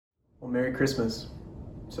Well, Merry Christmas.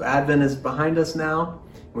 So Advent is behind us now.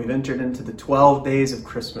 We've entered into the 12 days of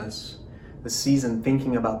Christmas, the season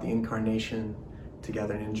thinking about the incarnation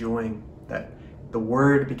together and enjoying that the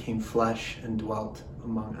Word became flesh and dwelt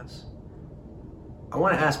among us. I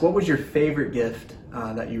want to ask, what was your favorite gift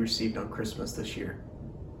that you received on Christmas this year?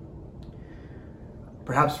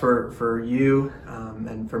 Perhaps for you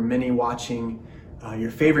and for many watching, your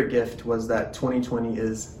favorite gift was that 2020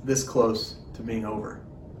 is this close to being over.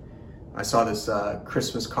 I saw this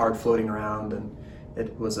Christmas card floating around, and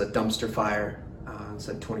it was a dumpster fire. It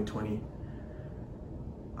said 2020.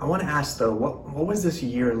 I want to ask though, what was this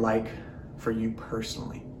year like for you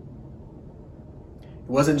personally? It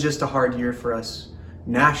wasn't just a hard year for us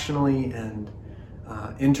nationally and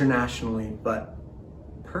internationally, but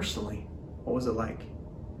personally, what was it like?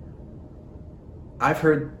 I've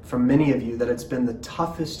heard from many of you that it's been the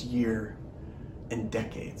toughest year in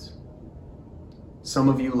decades. Some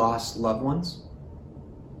of you lost loved ones.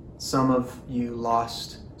 Some of you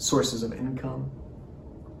lost sources of income.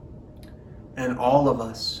 And all of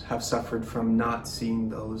us have suffered from not seeing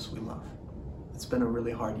those we love. It's been a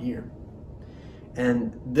really hard year.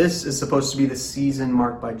 And this is supposed to be the season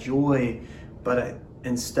marked by joy, but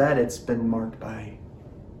instead it's been marked by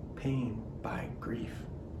pain, by grief,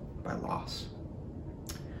 by loss.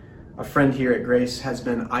 A friend here at Grace has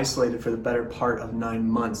been isolated for the better part of 9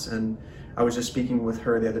 months, and I was just speaking with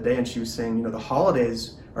her the other day, and she was saying, the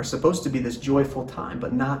holidays are supposed to be this joyful time,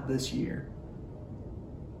 but not this year.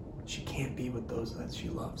 She can't be with those that she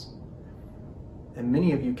loves. And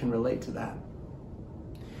many of you can relate to that.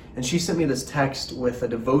 And she sent me this text with a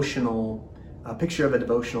picture of a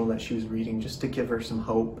devotional that she was reading just to give her some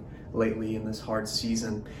hope lately in this hard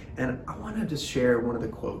season. And I want to just share one of the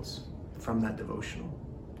quotes from that devotional.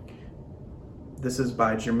 This is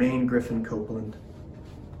by Jermaine Griffin Copeland.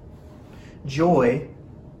 Joy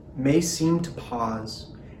may seem to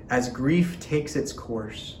pause as grief takes its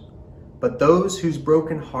course, but those whose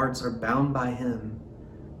broken hearts are bound by Him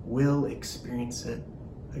will experience it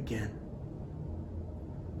again.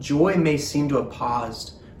 Joy may seem to have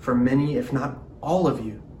paused for many, if not all of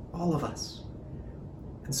you, all of us.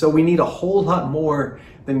 And so we need a whole lot more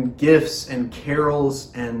than gifts and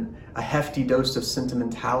carols and a hefty dose of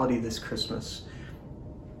sentimentality this Christmas.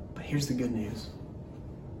 But here's the good news.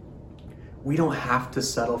 We don't have to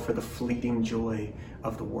settle for the fleeting joy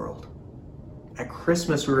of the world. At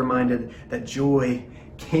Christmas, we're reminded that joy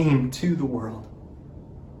came to the world.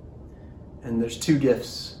 And there's two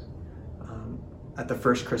gifts at the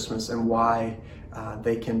first Christmas and why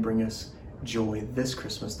they can bring us joy this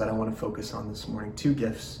Christmas that I want to focus on this morning. Two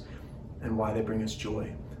gifts and why they bring us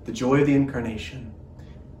joy. The joy of the incarnation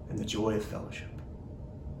and the joy of fellowship.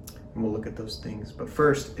 And we'll look at those things. But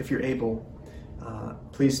first, if you're able,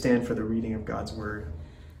 please stand for the reading of God's Word.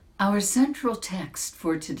 Our central text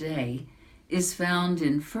for today is found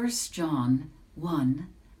in 1 John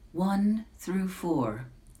 1 through 4.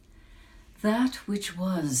 That which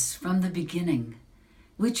was from the beginning,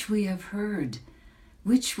 which we have heard,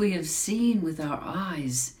 which we have seen with our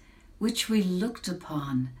eyes, which we looked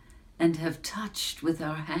upon and have touched with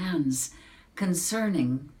our hands,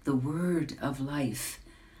 concerning the word of life.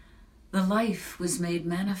 The life was made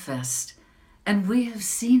manifest, and we have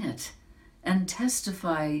seen it, and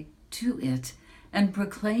testify to it, and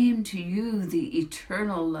proclaim to you the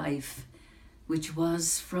eternal life, which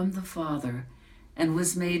was from the Father, and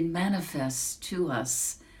was made manifest to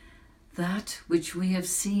us. That which we have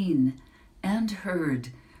seen and heard,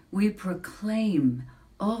 we proclaim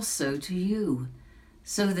also to you,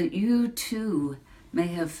 so that you too may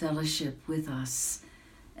have fellowship with us.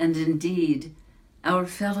 And indeed, our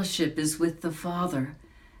fellowship is with the Father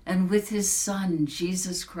and with His Son,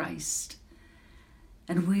 Jesus Christ.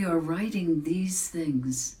 And we are writing these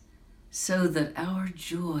things so that our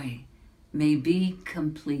joy may be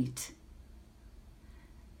complete.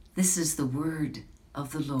 This is the word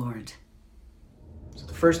of the Lord. So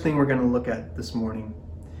the first thing we're going to look at this morning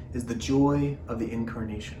is the joy of the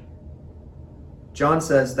incarnation. John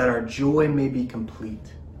says that our joy may be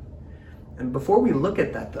complete. And before we look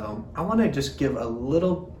at that though, I want to just give a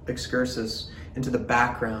little excursus into the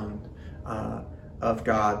background of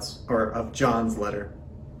John's letter.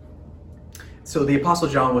 So the Apostle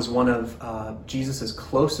John was one of Jesus'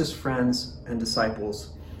 closest friends and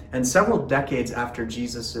disciples. And several decades after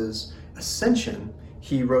Jesus' ascension,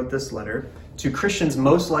 he wrote this letter to Christians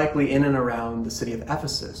most likely in and around the city of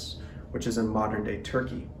Ephesus, which is in modern-day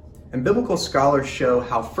Turkey. And biblical scholars show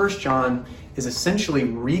how 1 John is essentially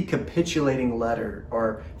recapitulating letter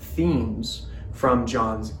or themes from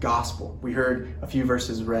John's gospel. We heard a few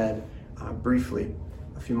verses read briefly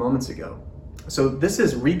a few moments ago. So this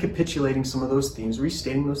is recapitulating some of those themes,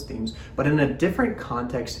 restating those themes, but in a different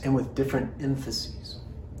context and with different emphases.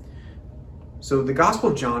 So the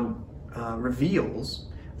Gospel of John reveals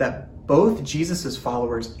that both Jesus'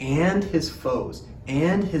 followers and his foes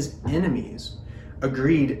and his enemies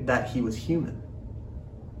agreed that he was human.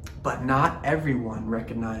 But not everyone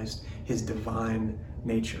recognized his divine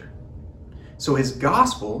nature. So his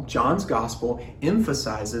gospel, John's gospel,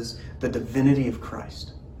 emphasizes the divinity of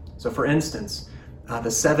Christ. So for instance,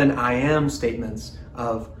 the 7 I am statements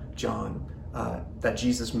of John that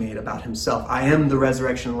Jesus made about himself, I am the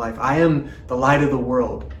resurrection and life, I am the light of the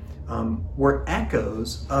world, were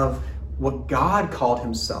echoes of what God called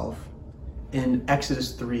himself in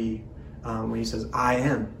Exodus 3, when he says, I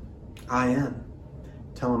am.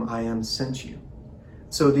 Tell him I am sent you.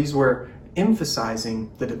 So these were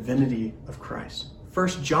emphasizing the divinity of Christ. 1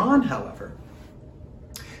 John, however,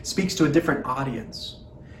 speaks to a different audience.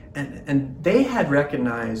 And they had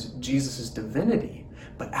recognized Jesus' divinity,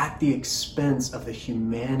 but at the expense of the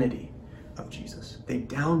humanity of Jesus. They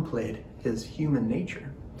downplayed his human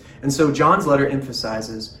nature. And so John's letter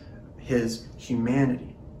emphasizes his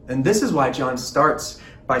humanity. And this is why John starts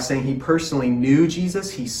by saying he personally knew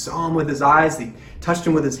Jesus. He saw him with his eyes. He touched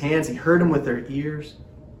him with his hands. He heard him with their ears.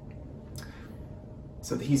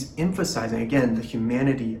 So he's emphasizing, again, the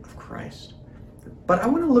humanity of Christ. But I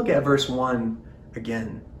want to look at verse 1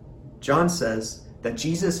 again. John says that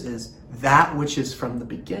Jesus is that which is from the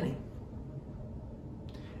beginning.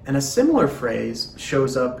 And a similar phrase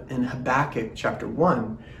shows up in Habakkuk chapter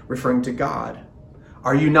 1, referring to God.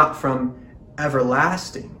 Are you not from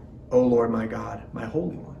everlasting, O Lord my God, my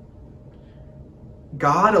Holy One?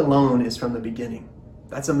 God alone is from the beginning.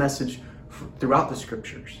 That's a message throughout the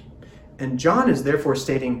scriptures. And John is therefore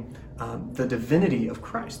stating the divinity of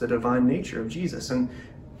Christ, the divine nature of Jesus.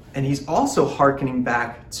 And he's also hearkening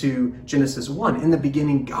back to Genesis 1. In the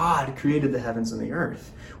beginning, God created the heavens and the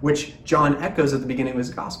earth, which John echoes at the beginning of his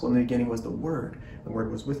gospel. In the beginning was the Word. The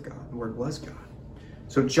Word was with God. The Word was God.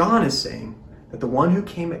 So John is saying that the one who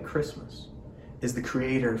came at Christmas is the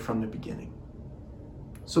creator from the beginning.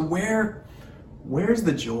 So where's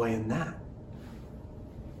the joy in that?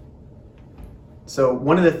 So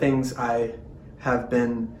one of the things I have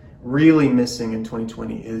been really missing in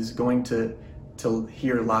 2020 is going to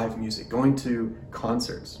hear live music, going to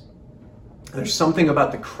concerts. There's something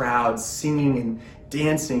about the crowd singing and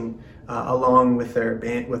dancing along with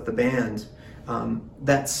the band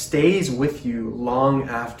that stays with you long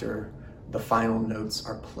after the final notes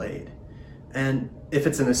are played. And if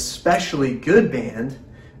it's an especially good band,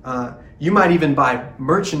 you might even buy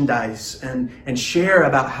merchandise and share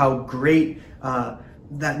about how great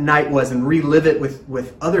that night was and relive it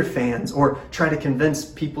with other fans, or try to convince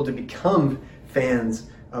people to become fans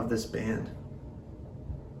of this band.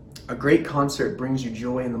 A great concert brings you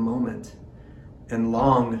joy in the moment and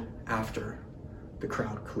long after the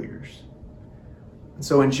crowd clears. And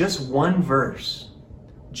so in just one verse,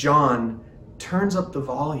 John turns up the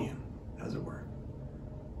volume, as it were,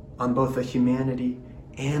 on both the humanity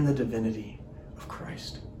and the divinity of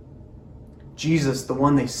Christ. Jesus, the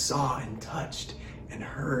one they saw and touched and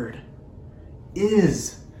heard,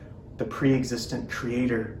 is the pre-existent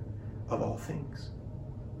creator of all things.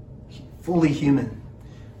 Fully human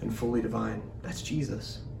and fully divine. That's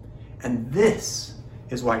Jesus. And this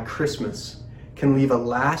is why Christmas can leave a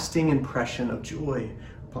lasting impression of joy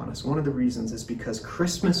upon us. One of the reasons is because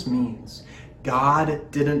Christmas means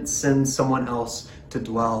God didn't send someone else to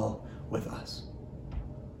dwell with us.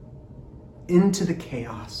 Into the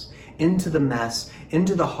chaos, into the mess,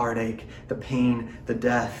 into the heartache, the pain, the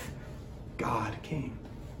death, God came.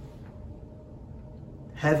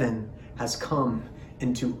 Heaven has come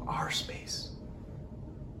into our space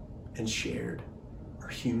and shared our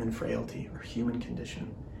human frailty, our human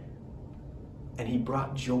condition. And he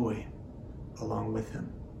brought joy along with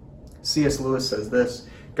him. C.S. Lewis says this: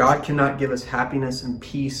 God cannot give us happiness and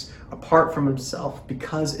peace apart from himself,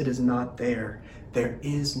 because it is not there. There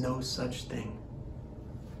is no such thing.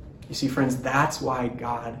 You see, friends, that's why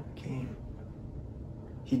God came.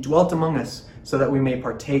 He dwelt among us so that we may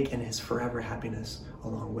partake in his forever happiness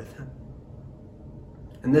along with him.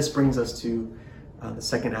 And this brings us to the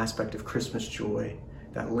second aspect of Christmas joy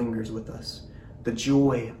that lingers with us, the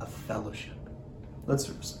joy of fellowship.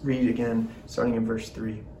 Let's read again, starting in verse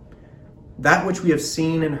 3. That which we have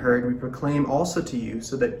seen and heard we proclaim also to you,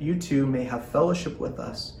 so that you too may have fellowship with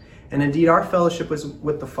us. And indeed our fellowship is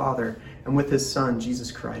with the Father and with his Son,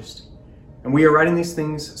 Jesus Christ. And we are writing these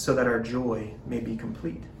things so that our joy may be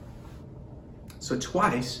complete. So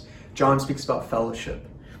twice, John speaks about fellowship,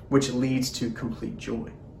 which leads to complete joy.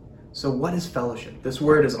 So what is fellowship? This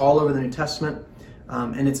word is all over the New Testament,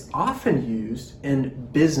 and it's often used in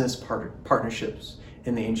business partnerships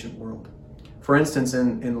in the ancient world. For instance,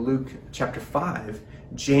 in Luke chapter 5,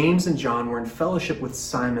 James and John were in fellowship with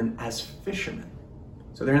Simon as fishermen.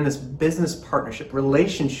 So they're in this business partnership,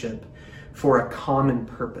 relationship for a common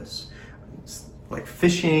purpose, like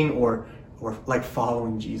fishing or like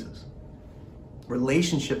following Jesus.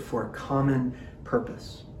 Relationship for a common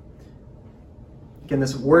purpose. Again,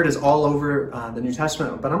 this word is all over the New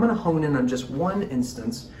Testament, but I'm going to hone in on just one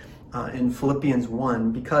instance in Philippians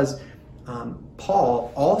 1 because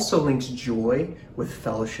Paul also links joy with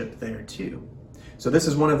fellowship there too. So this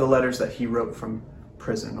is one of the letters that he wrote from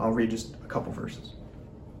prison. I'll read just a couple verses.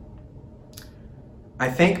 I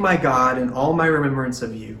thank my God in all my remembrance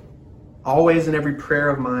of you, always in every prayer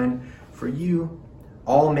of mine for you,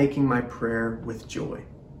 all making my prayer with joy,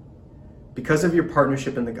 because of your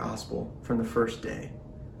partnership in the gospel from the first day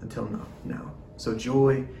until now. So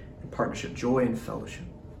joy and partnership, joy and fellowship.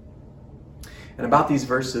 And about these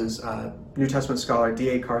verses, New Testament scholar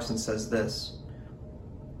D.A. Carson says this: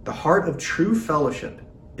 the heart of true fellowship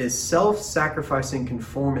is self-sacrificing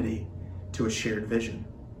conformity to a shared vision.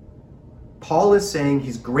 Paul is saying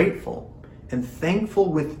he's grateful and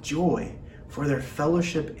thankful with joy for their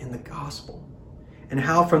fellowship in the gospel, and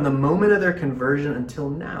how from the moment of their conversion until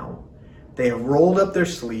now, they have rolled up their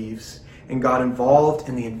sleeves and got involved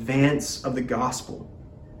in the advance of the gospel.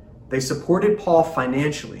 They supported Paul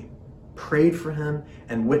financially, prayed for him,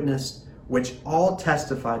 and witnessed, which all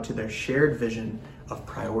testified to their shared vision of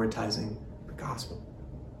prioritizing the gospel.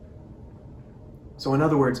 So in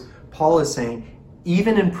other words, Paul is saying,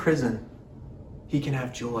 even in prison, he can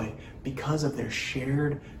have joy because of their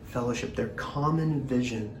shared fellowship, their common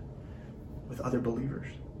vision with other believers.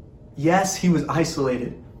 Yes, he was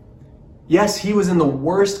isolated. Yes, he was in the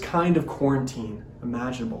worst kind of quarantine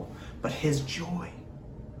imaginable, but his joy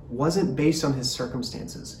wasn't based on his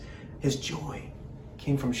circumstances. His joy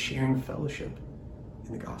came from sharing fellowship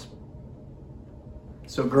in the gospel.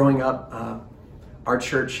 So growing up, our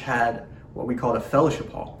church had what we called a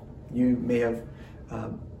fellowship hall. You may have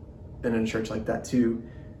been in a church like that too.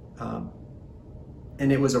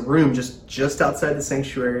 And it was a room just outside the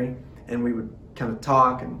sanctuary, and we would kind of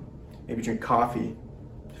talk and maybe drink coffee,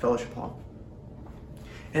 fellowship hall.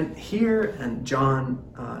 And here, and John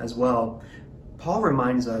as well, Paul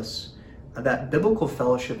reminds us that biblical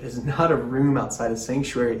fellowship is not a room outside a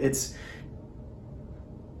sanctuary. It's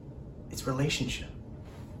relationship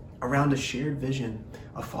around a shared vision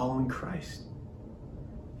of following Christ.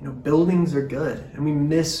 You know, buildings are good, and we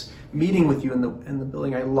miss meeting with you in the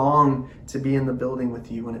building. I long to be in the building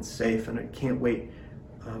with you when it's safe, and I can't wait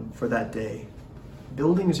for that day.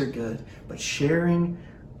 Buildings are good, but sharing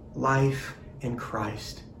life in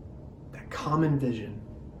Christ, that common vision,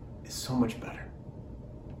 is so much better.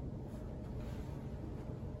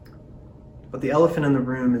 But the elephant in the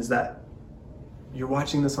room is that you're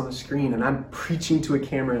watching this on the screen, and I'm preaching to a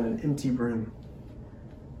camera in an empty room.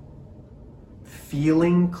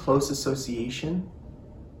 Feeling close association,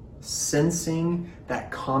 sensing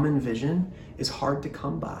that common vision is hard to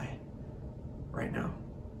come by right now.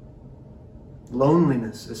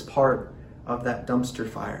 Loneliness is part of that dumpster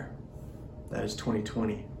fire that is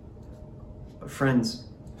 2020. But friends,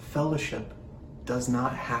 fellowship does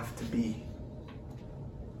not have to be.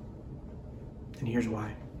 And here's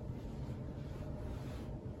why.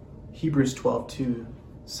 Hebrews 12:2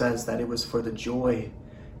 says that it was for the joy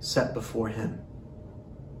set before him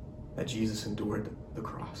that Jesus endured the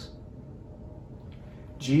cross.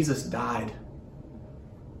 Jesus died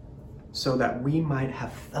so that we might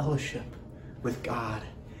have fellowship with God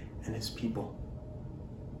and his people.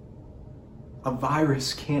 A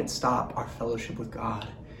virus can't stop our fellowship with God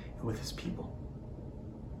and with his people.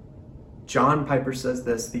 John Piper says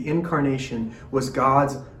this: the incarnation was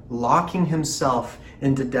God's locking himself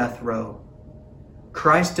into death row.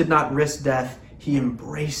 Christ did not risk death, he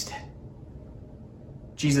embraced it.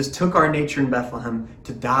 Jesus took our nature in Bethlehem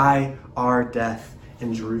to die our death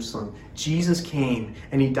in Jerusalem. Jesus came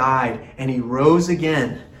and he died and he rose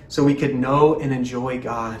again so we could know and enjoy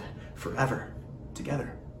God forever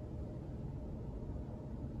together.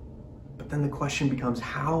 But then the question becomes,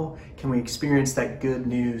 how can we experience that good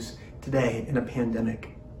news today in a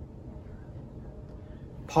pandemic?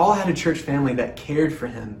 Paul had a church family that cared for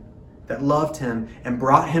him, that loved him, and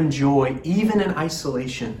brought him joy even in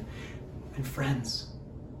isolation. And friends,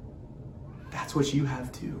 that's what you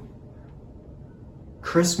have too.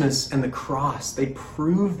 Christmas and the cross, they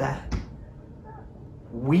prove that.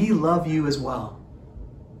 We love you as well.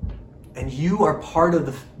 And you are part of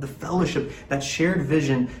the fellowship, that shared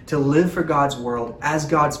vision to live for God's world as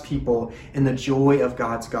God's people in the joy of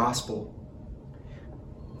God's gospel.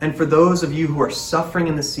 And for those of you who are suffering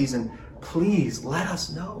in this season, please let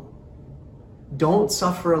us know. Don't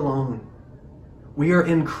suffer alone. We are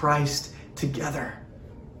in Christ together.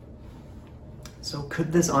 So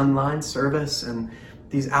could this online service and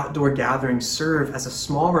these outdoor gatherings serve as a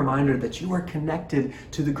small reminder that you are connected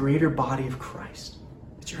to the greater body of Christ,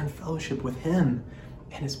 that you're in fellowship with Him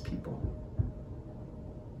and His people.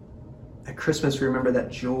 At Christmas, we remember that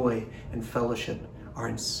joy and fellowship are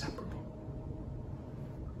inseparable.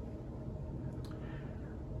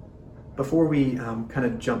 Before we kind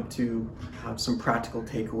of jump to some practical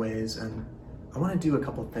takeaways, and I want to do a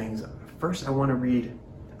couple things. First, I want to read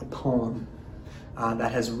a poem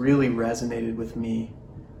that has really resonated with me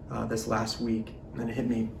this last week, and it hit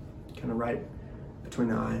me kind of right between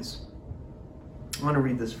the eyes. I want to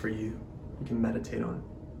read this for you. You can meditate on it.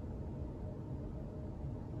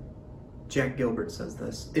 Jack Gilbert says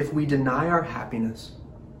this: "If we deny our happiness,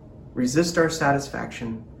 resist our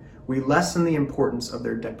satisfaction, we lessen the importance of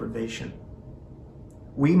their deprivation.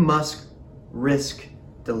 We must risk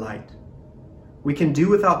delight. We can do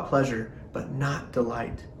without pleasure, but not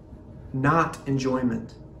delight, not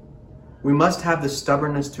enjoyment. We must have the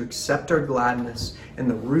stubbornness to accept our gladness in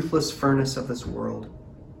the ruthless furnace of this world.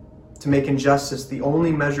 To make injustice the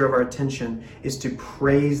only measure of our attention is to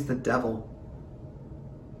praise the devil.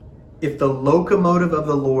 If the locomotive of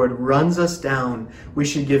the Lord runs us down, we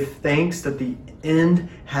should give thanks that the end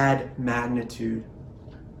had magnitude.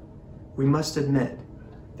 We must admit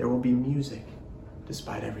there will be music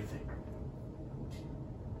despite everything."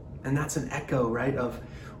 And that's an echo, right, of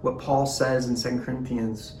what Paul says in 2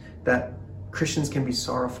 Corinthians, that Christians can be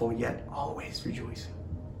sorrowful yet always rejoicing.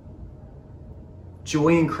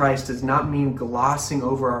 Joy in Christ does not mean glossing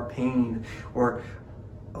over our pain or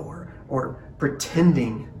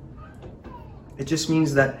pretending. It just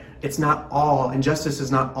means that it's not all, injustice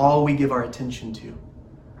is not all we give our attention to.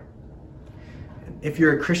 If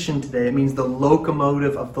you're a Christian today, it means the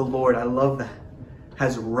locomotive of the Lord, I love that,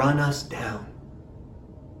 has run us down.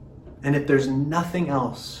 And if there's nothing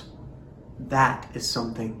else, that is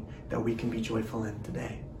something that we can be joyful in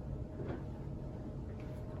today.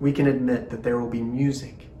 We can admit that there will be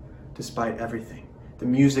music despite everything. The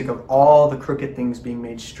music of all the crooked things being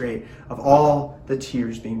made straight, of all the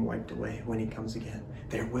tears being wiped away when He comes again.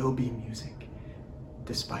 There will be music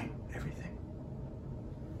despite everything.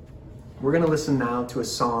 We're going to listen now to a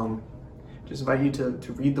song. Just invite you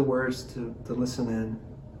to read the words, to listen in.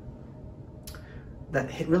 That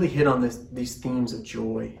really hit on these themes of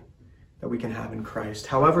joy that we can have in Christ.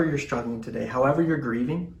 However you're struggling today, however you're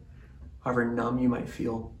grieving, however numb you might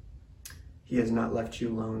feel, He has not left you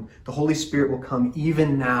alone. The Holy Spirit will come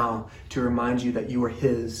even now to remind you that you are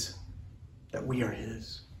His, that we are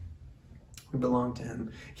His. We belong to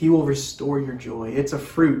Him. He will restore your joy. It's a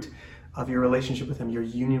fruit of your relationship with Him. Your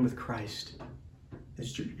union with Christ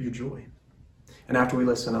is your joy. And after we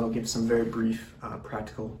listen, I'll give some very brief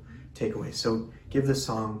practical takeaways. So give this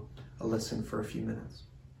song a listen for a few minutes.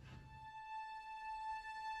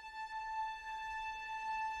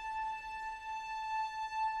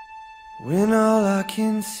 When all I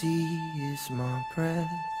can see is my breath,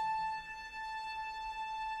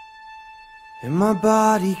 and my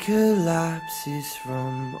body collapses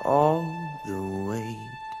from all the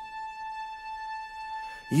weight,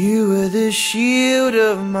 You are the shield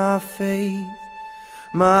of my faith.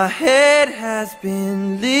 My head has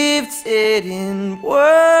been lifted and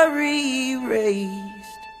worry raised.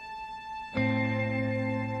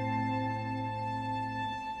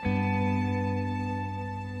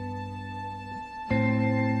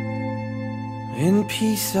 In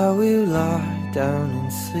peace I will lie down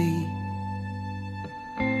and sleep,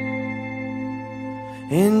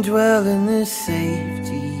 and dwell in the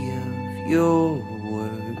safety of your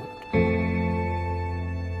word.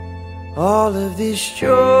 All of this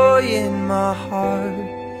joy in my heart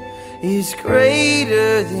is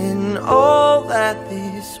greater than all that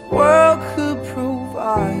this world could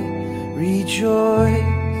provide. Rejoice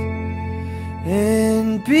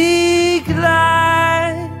and be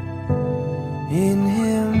glad in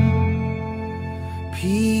Him.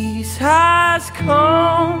 Peace has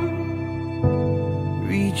come.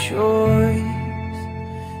 Rejoice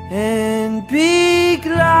and be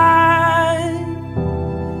glad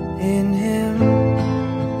in Him.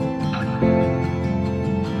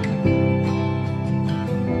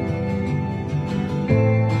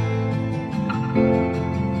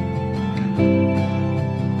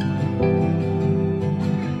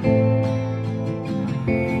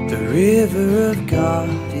 The river of God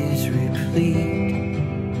is real. complete,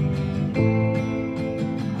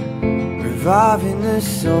 reviving the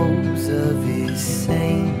souls of his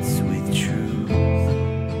saints with truth.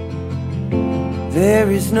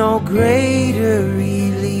 There is no greater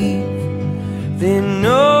relief than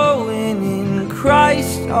knowing in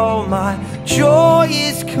Christ all my joy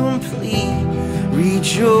is complete.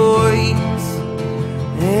 Rejoice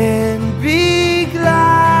and be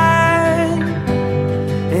glad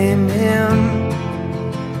in him.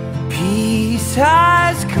 Peace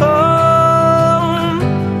has come.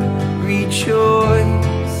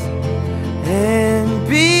 Rejoice and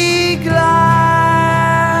be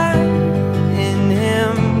glad in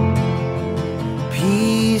him.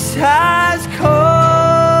 Peace has come.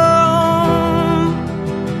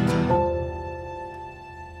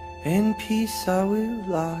 In peace I will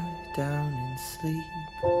lie down and sleep.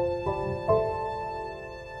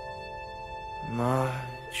 My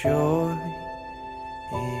joy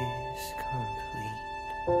is complete.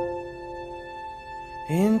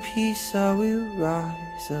 In peace I will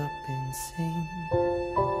rise up and sing.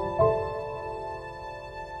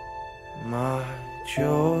 My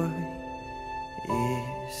joy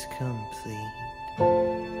is complete.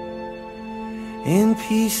 In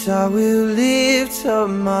peace I will lift up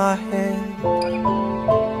my head.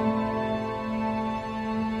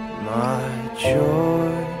 My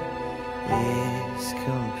joy is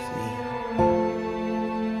complete.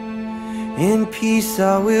 In peace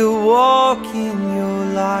I will walk in your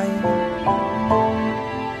light.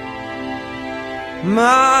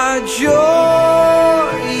 My joy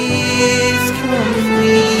is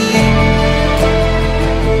complete.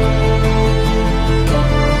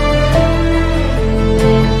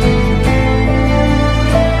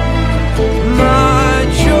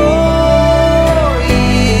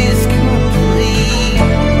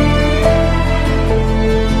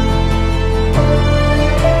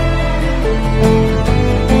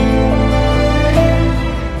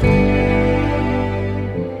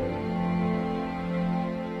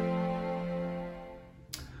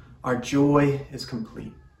 Our joy is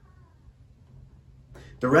complete.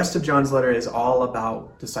 The rest of John's letter is all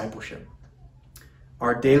about discipleship,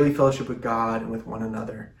 our daily fellowship with God and with one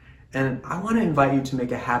another. And I want to invite you to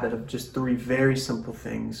make a habit of just 3 very simple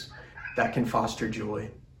things that can foster joy.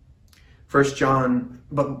 1 John,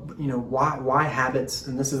 why habits?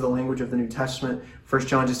 And this is the language of the New Testament. 1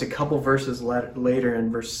 John, just a couple verses later in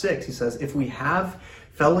verse 6, he says, if we have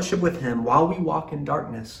fellowship with him while we walk in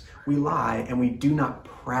darkness, we lie and we do not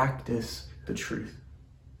practice the truth.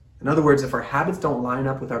 In other words, if our habits don't line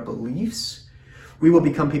up with our beliefs, we will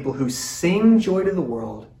become people who sing joy to the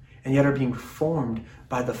world and yet are being formed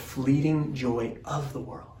by the fleeting joy of the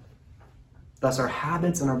world. Thus, our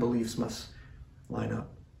habits and our beliefs must line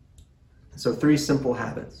up. So 3 simple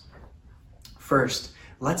habits. First,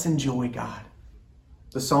 let's enjoy God.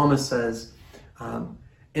 The psalmist says,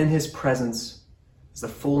 in his presence is the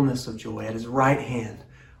fullness of joy. At his right hand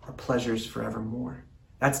are pleasures forevermore.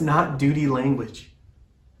 That's not duty language.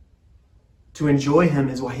 To enjoy him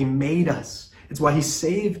is why he made us. It's why he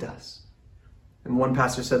saved us. And one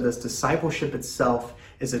pastor said this, discipleship itself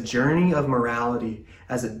is a journey of morality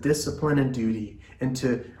as a discipline and duty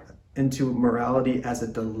into morality as a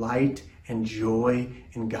delight and joy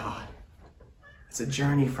in God. It's a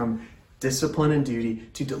journey from discipline and duty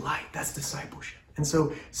to delight. That's discipleship. And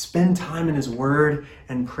so spend time in his word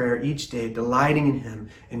and prayer each day, delighting in him,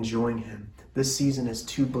 enjoying him. This season is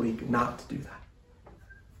too bleak not to do that.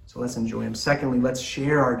 So let's enjoy him. Secondly, let's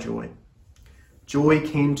share our joy. Joy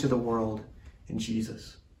came to the world in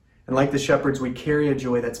Jesus. And like the shepherds, we carry a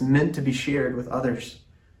joy that's meant to be shared with others.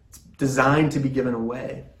 It's designed to be given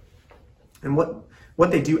away. And what do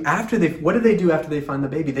they do after they find the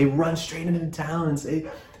baby? They run straight into town and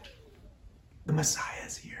say, the Messiah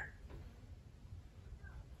is here.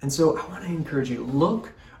 And so I want to encourage you,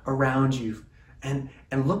 look around you and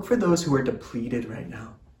look for those who are depleted right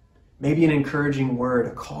now. Maybe an encouraging word,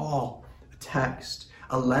 a call, a text,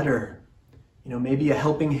 a letter, maybe a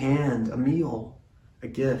helping hand, a meal, a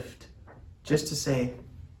gift, just to say,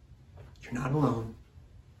 you're not alone,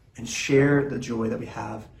 and share the joy that we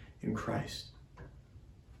have in Christ.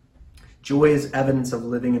 Joy is evidence of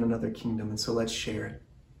living in another kingdom, and so let's share it.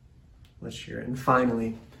 Let's share it. And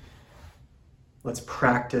finally, let's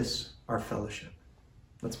practice our fellowship.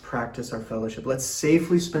 Let's practice our fellowship. Let's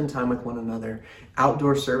safely spend time with one another.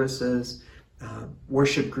 Outdoor services,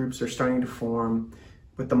 worship groups are starting to form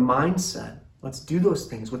with the mindset. Let's do those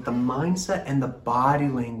things with the mindset and the body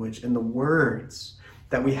language and the words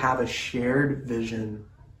that we have a shared vision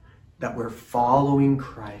that we're following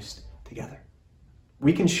Christ together.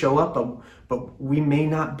 We can show up, but we may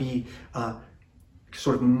not be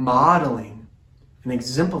sort of modeling and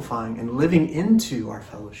exemplifying and living into our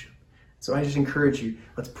fellowship. So I just encourage you,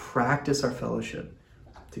 let's practice our fellowship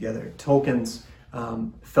together. Tolkien's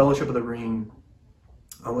Fellowship of the Ring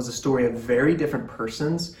was a story of very different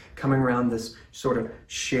persons coming around this sort of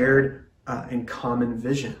shared and common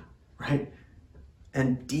vision, right?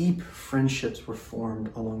 And deep friendships were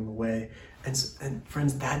formed along the way. And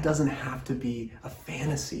friends, that doesn't have to be a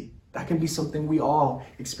fantasy. That can be something we all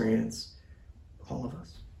experience, all of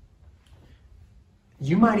us.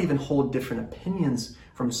 You might even hold different opinions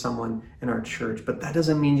from someone in our church, but that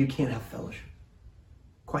doesn't mean you can't have fellowship.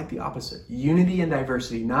 Quite the opposite. Unity and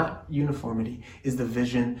diversity, not uniformity, is the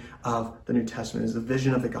vision of the New Testament, is the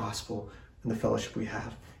vision of the gospel and the fellowship we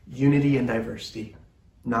have. Unity and diversity,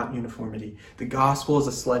 not uniformity. The gospel is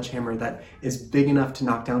a sledgehammer that is big enough to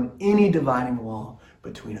knock down any dividing wall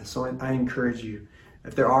between us. So I encourage you,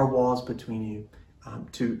 if there are walls between you,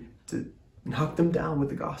 to knock them down with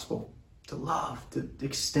the gospel, to love, to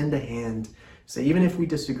extend a hand, say, even if we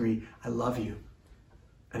disagree, I love you,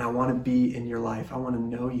 and I want to be in your life. I want to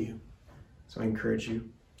know you. So I encourage you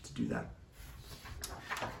to do that.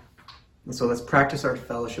 And so let's practice our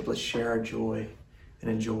fellowship. Let's share our joy and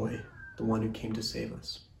enjoy the one who came to save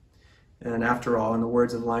us. And after all, in the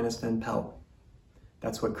words of Linus Van Pelt,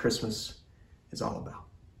 that's what Christmas is all about.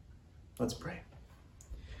 Let's pray.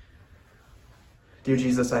 Dear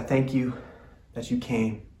Jesus, I thank you that you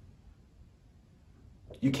came.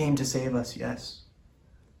 You came to save us, yes.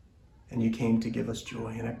 And you came to give us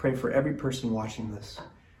joy. And I pray for every person watching this,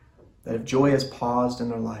 that if joy has paused in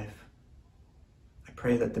their life, I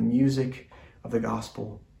pray that the music of the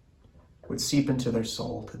gospel would seep into their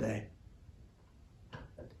soul today,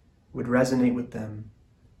 would resonate with them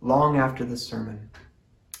long after this sermon,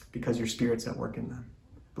 because your Spirit's at work in them.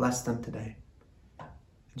 Bless them today. In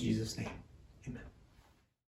Jesus' name.